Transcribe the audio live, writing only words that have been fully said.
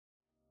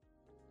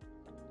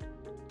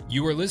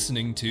You are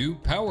listening to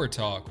Power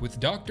Talk with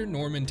Dr.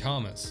 Norman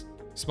Thomas,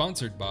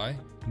 sponsored by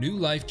New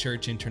Life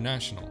Church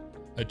International,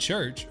 a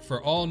church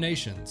for all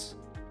nations.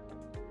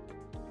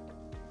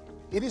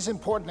 It is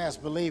important as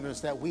believers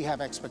that we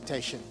have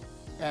expectation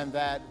and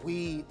that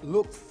we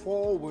look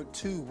forward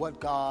to what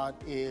God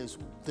is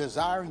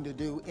desiring to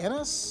do in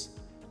us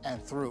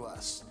and through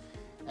us.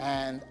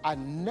 And I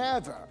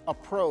never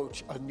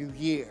approach a new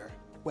year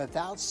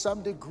without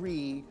some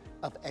degree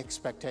of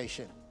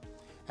expectation.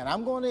 And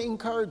I'm going to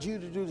encourage you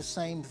to do the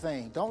same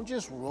thing. Don't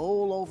just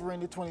roll over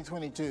into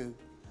 2022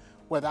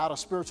 without a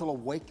spiritual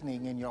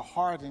awakening in your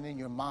heart and in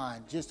your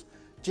mind.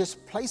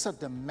 Just place a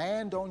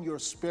demand on your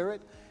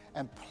spirit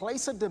and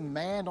place a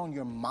demand on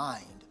your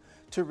mind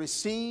to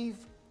receive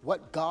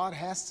what God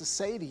has to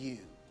say to you,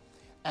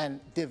 and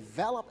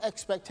develop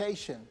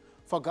expectation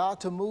for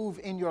God to move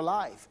in your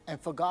life and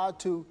for God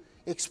to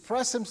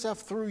express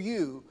himself through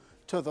you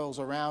to those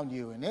around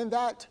you. And in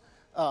that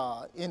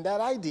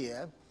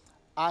idea,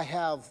 I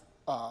have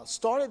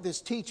started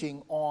this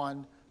teaching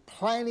on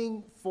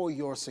planning for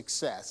your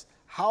success.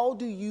 How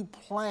do you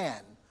plan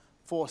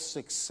for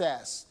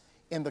success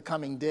in the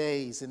coming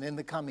days and in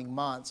the coming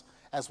months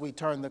as we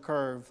turn the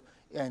curve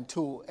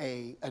into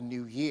a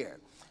new year?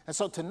 And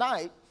so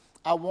tonight,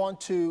 I want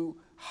to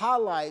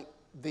highlight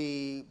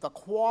the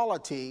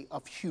quality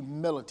of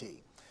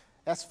humility.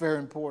 That's very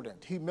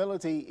important.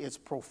 Humility is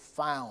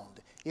profound.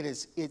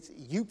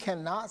 You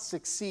cannot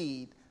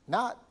succeed,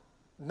 not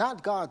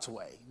God's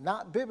way,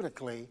 not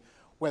biblically,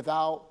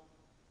 without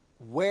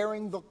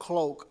wearing the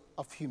cloak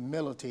of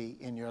humility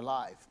in your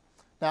life.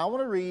 Now, I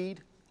want to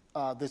read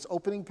this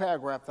opening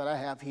paragraph that I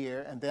have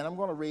here, and then I'm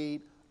going to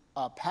read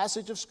a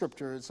passage of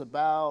scripture. It's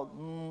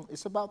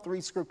about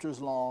 3 scriptures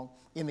long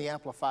in the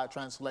Amplified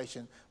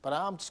Translation, but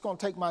I'm just going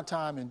to take my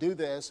time and do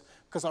this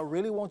because I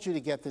really want you to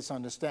get this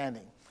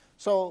understanding.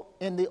 So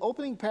in the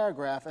opening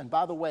paragraph, and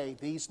by the way,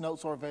 these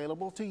notes are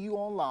available to you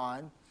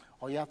online.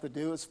 All you have to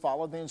do is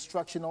follow the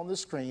instruction on the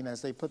screen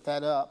as they put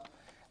that up,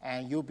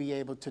 and you'll be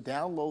able to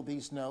download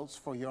these notes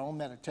for your own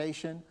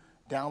meditation,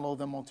 download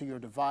them onto your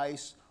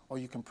device, or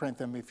you can print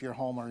them if you're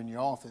home or in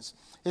your office.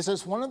 It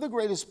says, one of the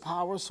greatest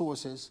power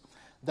sources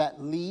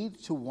that lead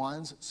to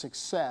one's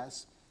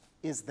success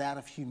is that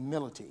of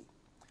humility.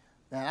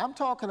 Now, I'm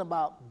talking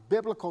about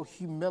biblical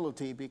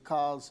humility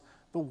because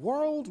the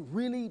world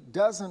really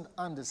doesn't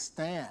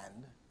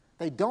understand.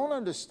 They don't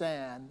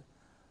understand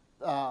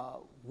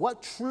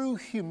what true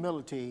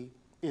humility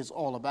is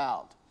all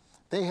about.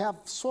 They have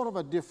sort of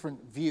a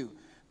different view.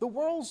 The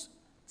world's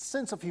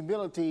sense of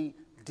humility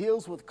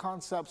deals with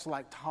concepts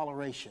like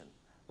toleration.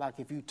 Like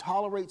if you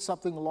tolerate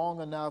something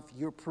long enough,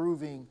 you're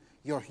proving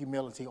your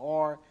humility.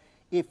 Or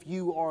if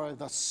you are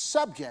the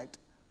subject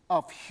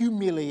of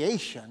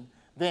humiliation,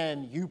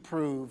 then you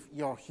prove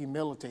your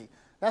humility.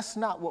 That's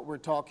not what we're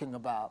talking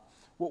about.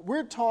 What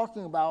we're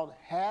talking about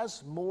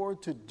has more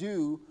to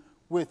do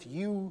with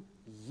you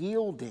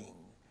yielding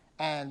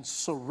and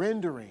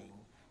surrendering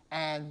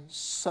and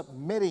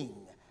submitting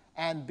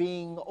and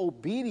being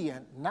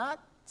obedient,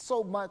 not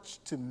so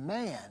much to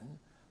man,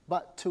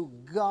 but to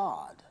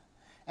God.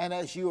 And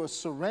as you are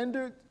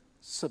surrendered,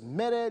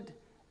 submitted,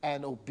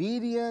 and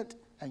obedient,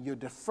 and you're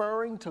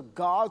deferring to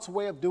God's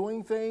way of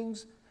doing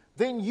things,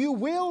 then you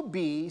will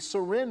be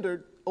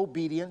surrendered,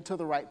 obedient to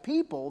the right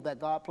people that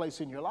God placed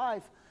in your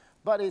life.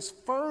 But it's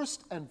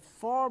first and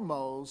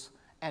foremost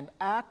an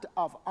act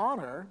of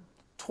honor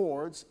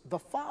towards the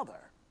Father.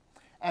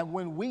 And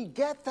when we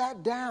get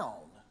that down,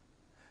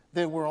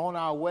 then we're on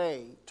our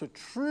way to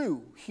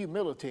true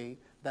humility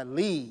that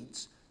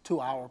leads to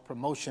our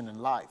promotion in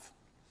life.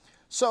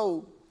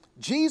 So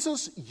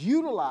Jesus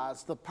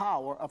utilized the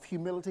power of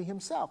humility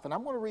himself. And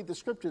I'm going to read the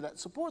scripture that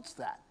supports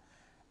that.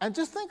 And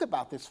just think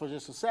about this for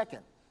just a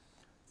second.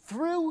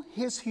 Through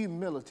his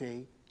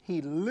humility,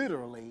 he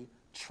literally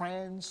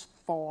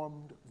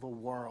transformed the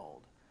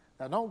world.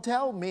 Now, don't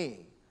tell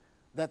me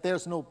that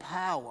there's no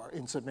power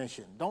in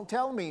submission. Don't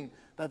tell me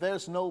that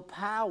there's no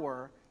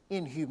power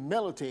in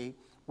humility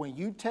when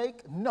you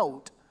take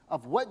note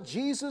of what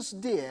Jesus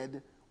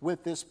did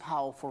with this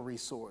powerful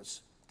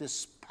resource,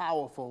 this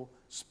powerful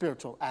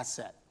spiritual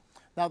asset.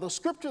 Now, the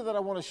scripture that I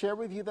want to share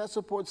with you that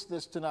supports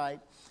this tonight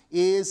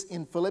is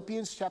in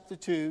Philippians chapter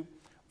 2,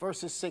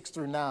 verses 6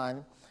 through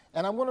 9.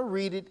 And I'm going to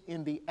read it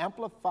in the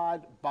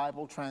Amplified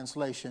Bible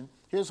translation.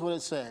 Here's what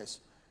it says.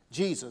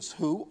 Jesus,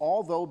 who,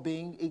 although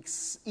being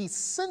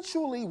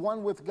essentially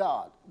one with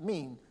God,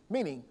 meaning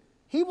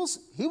he was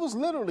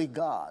literally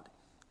God,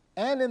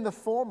 and in the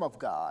form of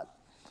God,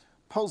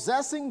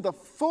 possessing the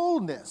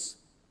fullness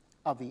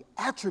of the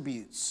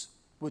attributes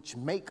which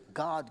make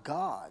God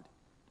God,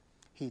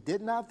 he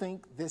did not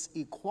think this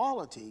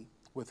equality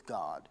with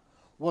God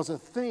was a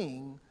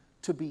thing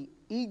to be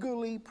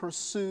eagerly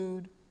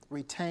pursued,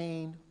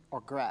 retained,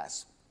 or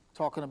grasped.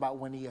 Talking about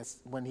when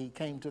he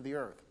came to the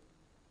earth.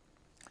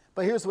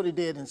 But here's what he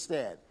did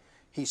instead.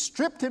 He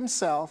stripped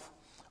himself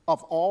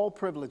of all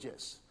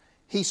privileges.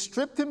 He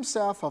stripped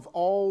himself of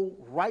all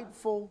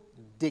rightful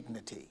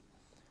dignity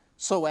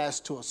so as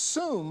to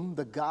assume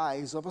the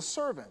guise of a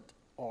servant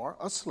or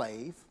a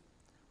slave,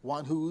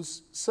 one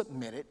who's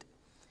submitted,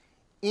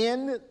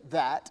 in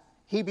that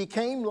he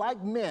became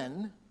like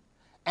men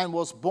and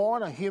was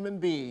born a human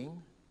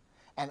being,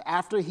 and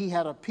after he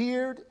had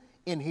appeared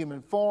in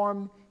human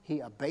form, he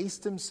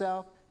abased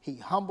himself, he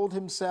humbled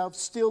himself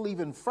still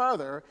even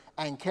further,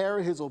 and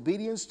carried his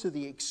obedience to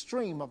the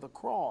extreme of the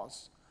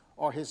cross,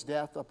 or his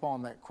death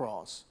upon that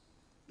cross,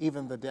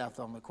 even the death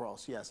on the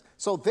cross, yes.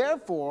 So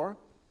therefore,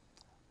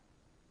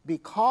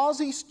 because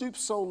he stooped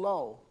so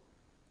low,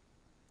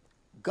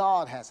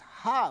 God has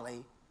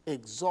highly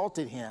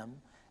exalted him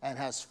and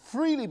has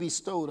freely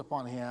bestowed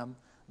upon him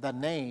the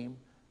name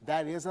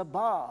that is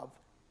above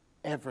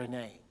every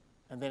name.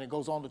 And then it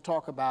goes on to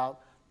talk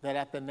about that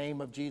at the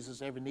name of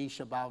Jesus, every knee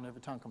shall bow and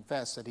every tongue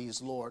confess that he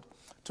is Lord,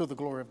 to the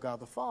glory of God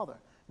the Father.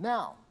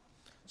 Now,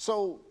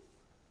 so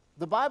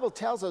the Bible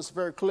tells us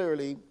very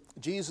clearly,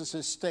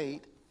 Jesus'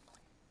 state,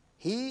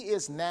 he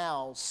is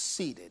now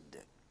seated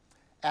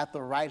at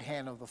the right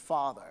hand of the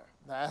Father.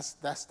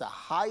 That's the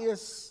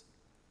highest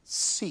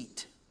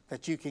seat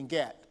that you can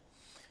get.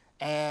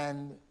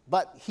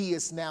 But he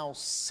is now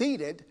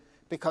seated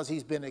because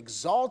he's been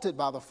exalted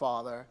by the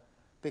Father,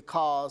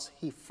 because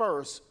he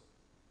first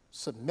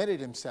submitted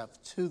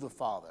himself to the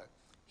Father.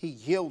 He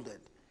yielded.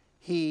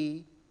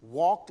 He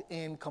walked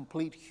in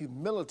complete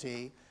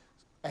humility,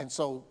 and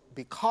so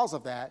because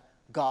of that,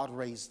 God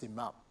raised him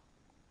up.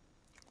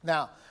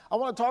 Now, I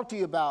want to talk to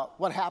you about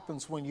what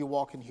happens when you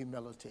walk in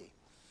humility.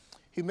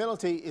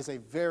 Humility is a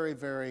very,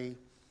 very,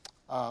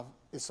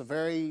 it's a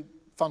very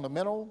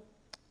fundamental,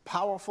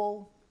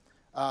 powerful,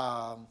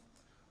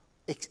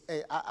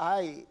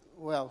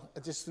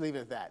 just leave it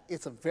at that.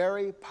 It's a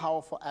very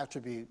powerful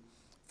attribute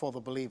for the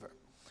believer.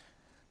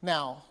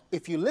 Now,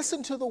 if you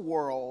listen to the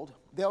world,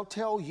 they'll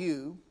tell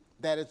you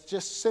that it's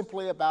just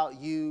simply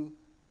about you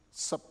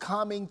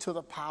succumbing to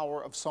the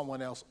power of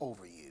someone else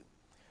over you.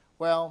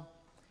 Well,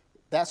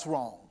 that's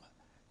wrong.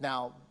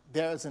 Now,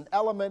 there's an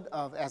element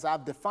of, as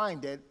I've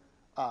defined it,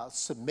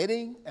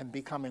 submitting and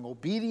becoming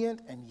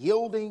obedient and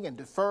yielding and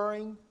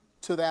deferring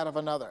to that of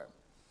another.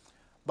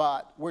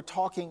 But we're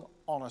talking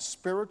on a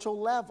spiritual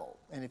level.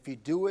 And if you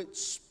do it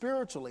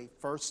spiritually,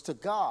 first to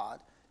God,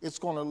 it's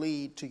going to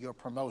lead to your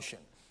promotion.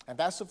 And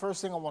that's the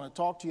first thing I want to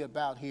talk to you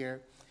about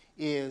here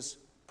is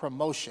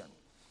promotion.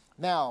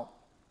 Now,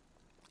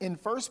 in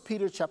 1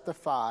 Peter chapter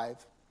 5,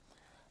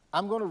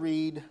 I'm going to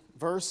read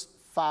verse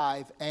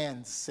 5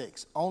 and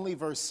 6. Only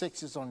verse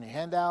 6 is on your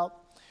handout,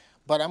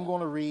 but I'm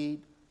going to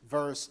read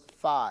verse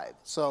 5.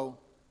 So,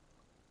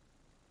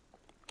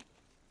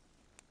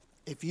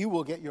 if you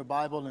will get your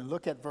Bible and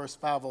look at verse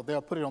 5, or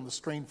they'll put it on the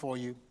screen for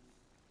you,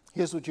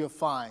 here's what you'll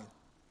find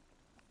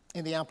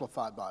in the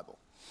Amplified Bible.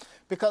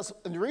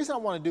 And the reason I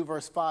want to do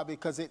verse 5,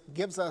 because it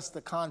gives us the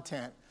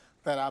content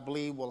that I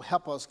believe will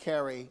help us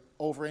carry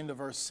over into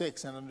verse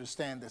 6 and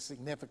understand the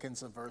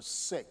significance of verse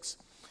 6.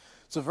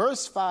 So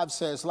verse 5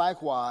 says,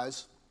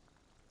 likewise,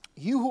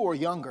 you who are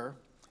younger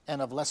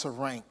and of lesser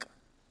rank,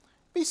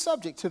 be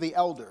subject to the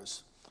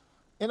elders.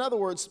 In other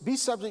words, be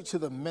subject to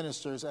the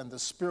ministers and the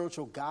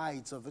spiritual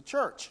guides of the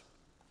church.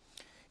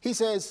 He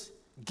says,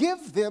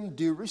 give them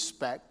due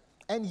respect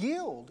and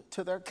yield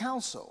to their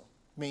counsel.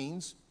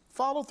 Means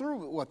follow through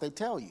with what they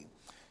tell you.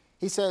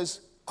 He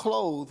says,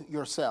 clothe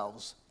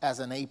yourselves as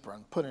an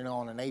apron, putting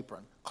on an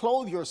apron.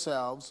 Clothe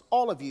yourselves,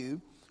 all of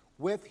you,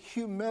 with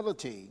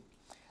humility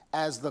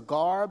as the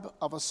garb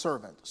of a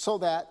servant, so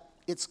that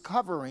its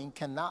covering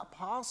cannot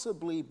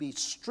possibly be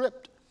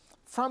stripped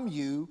from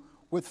you,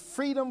 with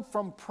freedom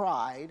from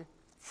pride,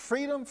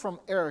 freedom from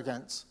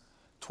arrogance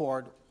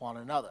toward one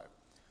another.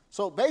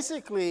 So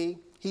basically,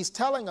 he's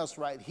telling us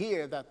right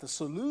here that the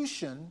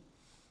solution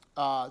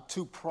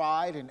to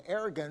pride and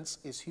arrogance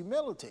is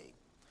humility.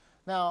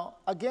 Now,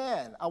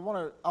 again, I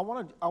want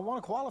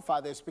to qualify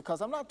this,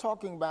 because I'm not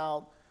talking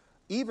about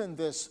even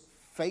this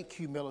fake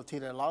humility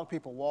that a lot of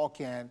people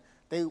walk in.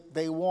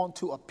 They want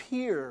to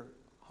appear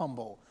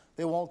humble.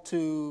 They want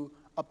to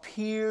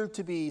appear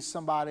to be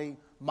somebody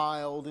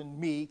mild and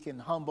meek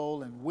and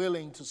humble and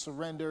willing to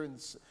surrender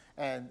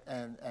and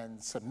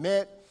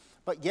submit,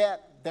 but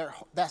yet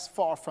that's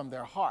far from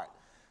their heart.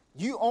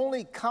 You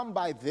only come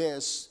by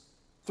this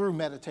through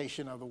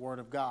meditation of the Word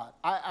of God,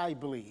 I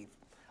believe.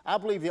 I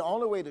believe the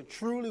only way to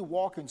truly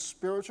walk in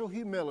spiritual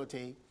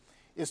humility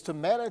is to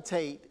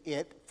meditate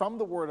it from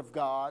the Word of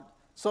God,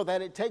 so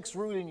that it takes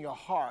root in your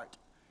heart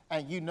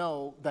and you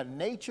know the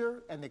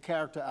nature and the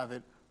character of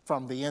it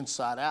from the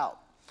inside out.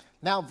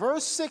 Now,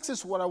 verse 6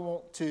 is what I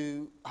want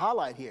to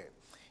highlight here.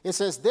 It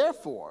says,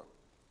 therefore,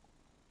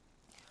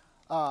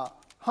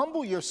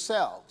 humble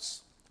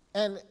yourselves.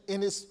 And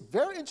it's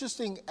very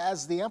interesting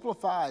as the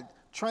Amplified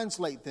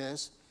translate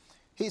this.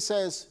 He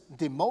says,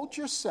 demote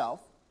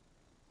yourself,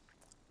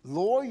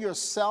 lower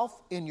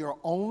yourself in your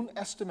own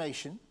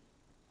estimation,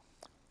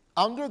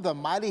 under the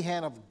mighty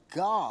hand of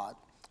God,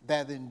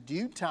 that in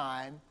due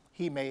time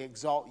he may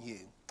exalt you.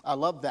 I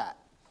love that.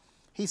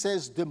 He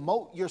says,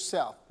 demote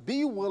yourself.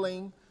 Be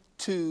willing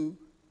to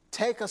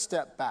take a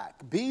step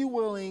back. Be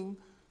willing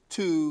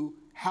to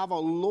have a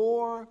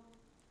lower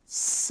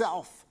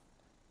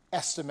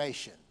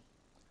self-estimation.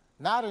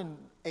 not an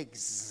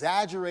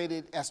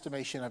exaggerated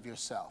estimation of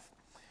yourself.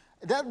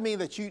 It doesn't mean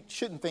that you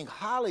shouldn't think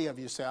highly of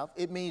yourself.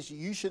 It means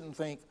you shouldn't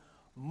think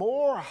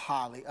more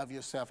highly of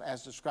yourself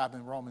as described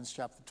in Romans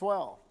chapter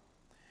 12.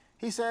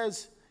 He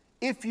says,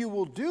 if you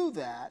will do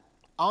that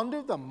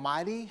under the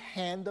mighty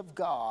hand of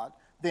God,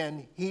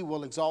 then he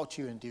will exalt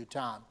you in due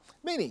time.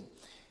 Meaning,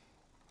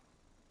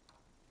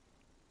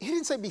 he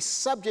didn't say be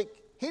subject.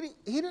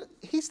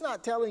 He's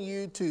not telling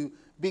you to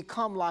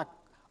become like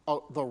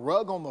the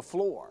rug on the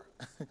floor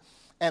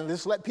and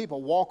just let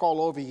people walk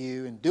all over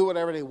you and do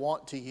whatever they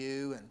want to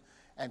you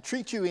and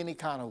treat you any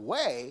kind of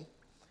way.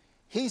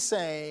 He's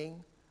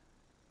saying,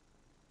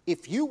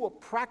 if you will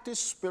practice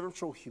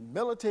spiritual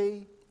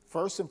humility,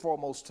 first and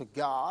foremost to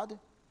God,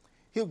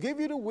 he'll give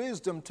you the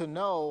wisdom to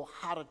know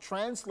how to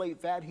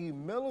translate that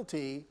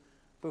humility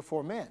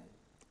before men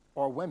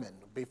or women,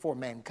 before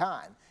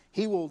mankind.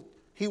 He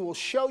will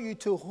show you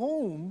to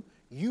whom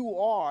you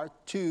are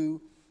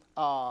to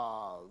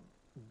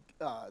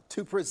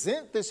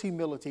present this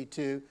humility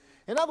to.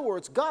 In other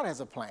words, God has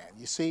a plan,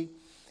 you see,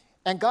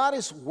 and God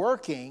is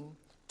working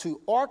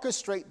to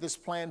orchestrate this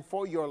plan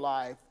for your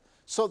life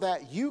so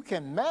that you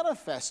can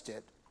manifest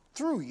it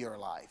through your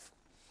life.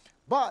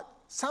 But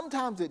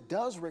sometimes it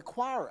does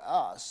require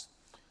us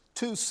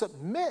to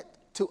submit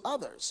to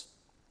others,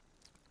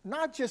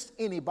 not just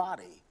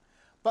anybody,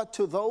 but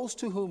to those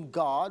to whom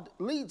God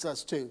leads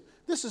us to.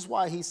 This is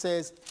why he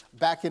says,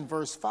 back in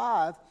verse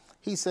 5,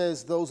 he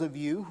says, those of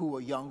you who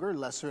are younger,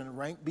 lesser in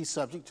rank, be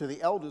subject to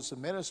the elders, the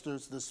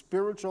ministers, the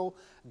spiritual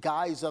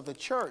guides of the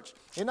church.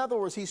 In other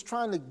words, he's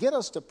trying to get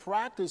us to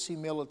practice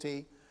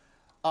humility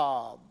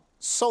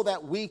so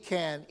that we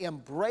can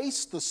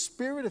embrace the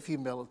spirit of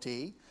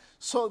humility,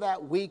 so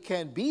that we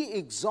can be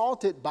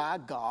exalted by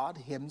God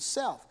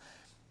himself.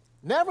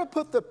 Never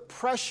put the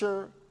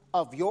pressure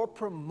of your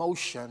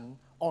promotion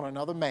on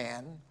another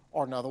man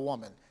or another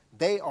woman.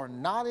 They are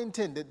not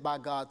intended by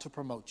God to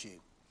promote you.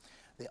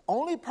 The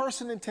only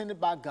person intended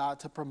by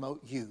God to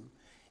promote you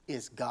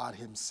is God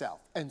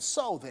himself. And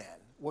so then,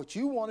 what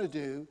you want to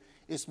do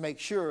is make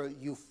sure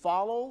you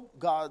follow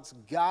God's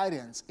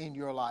guidance in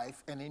your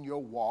life and in your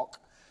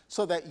walk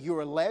so that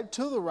you're led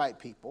to the right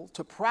people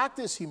to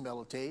practice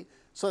humility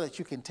so that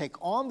you can take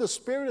on the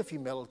spirit of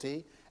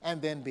humility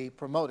and then be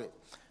promoted.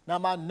 Now,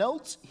 my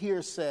notes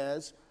here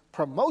says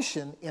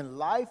promotion in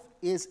life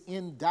is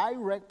in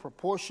direct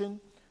proportion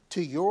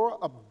to your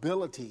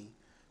ability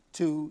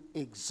to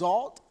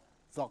exalt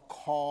the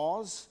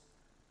cause,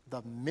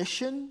 the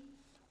mission,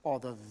 or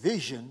the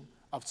vision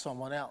of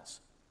someone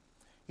else.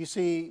 You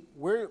see,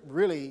 we're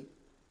really,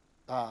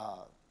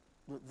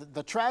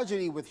 the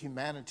tragedy with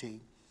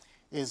humanity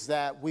is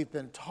that we've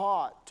been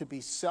taught to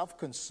be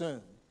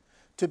self-consumed,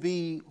 to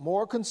be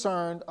more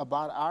concerned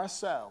about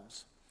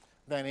ourselves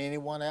than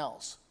anyone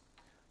else.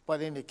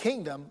 But in the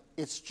kingdom,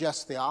 it's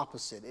just the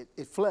opposite.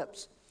 It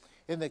flips.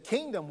 In the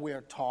kingdom,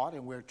 we're taught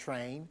and we're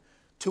trained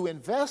to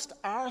invest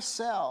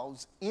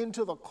ourselves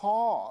into the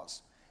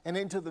cause and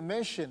into the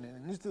mission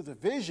and into the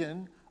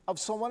vision of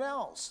someone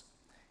else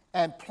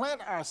and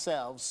plant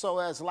ourselves so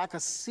as like a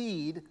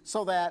seed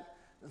so that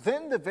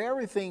then the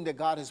very thing that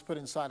God has put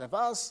inside of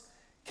us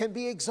can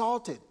be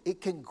exalted.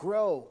 It can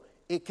grow,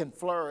 it can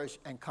flourish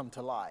and come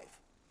to life.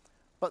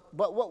 But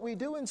what we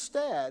do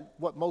instead,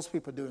 what most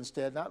people do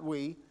instead, not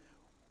we,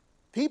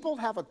 people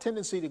have a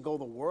tendency to go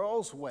the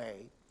world's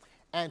way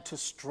and to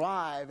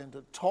strive and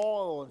to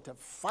toil and to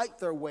fight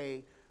their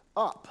way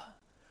up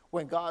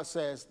when God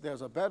says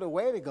there's a better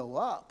way to go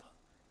up,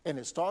 and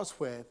it starts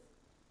with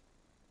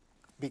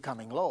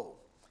becoming low.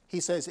 He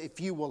says,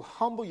 if you will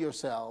humble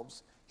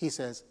yourselves, he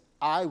says,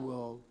 I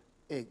will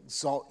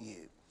exalt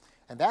you.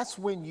 And that's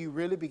when you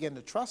really begin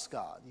to trust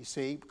God, you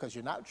see, because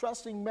you're not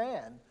trusting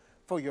man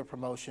for your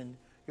promotion,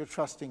 you're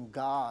trusting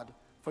God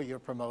for your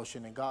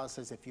promotion. And God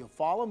says, if you'll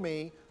follow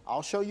me,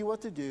 I'll show you what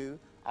to do.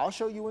 I'll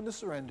show you when to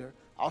surrender.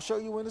 I'll show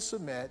you when to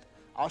submit.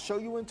 I'll show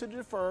you when to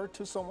defer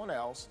to someone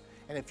else.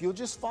 And if you'll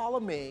just follow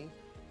me,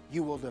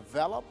 you will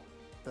develop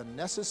the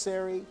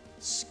necessary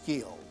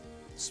skill,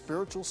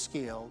 spiritual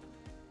skill,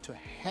 to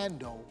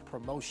handle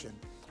promotion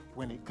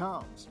when it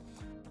comes.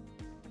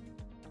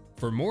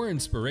 For more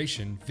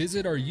inspiration,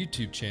 visit our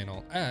YouTube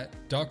channel at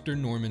Dr.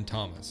 Norman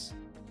Thomas.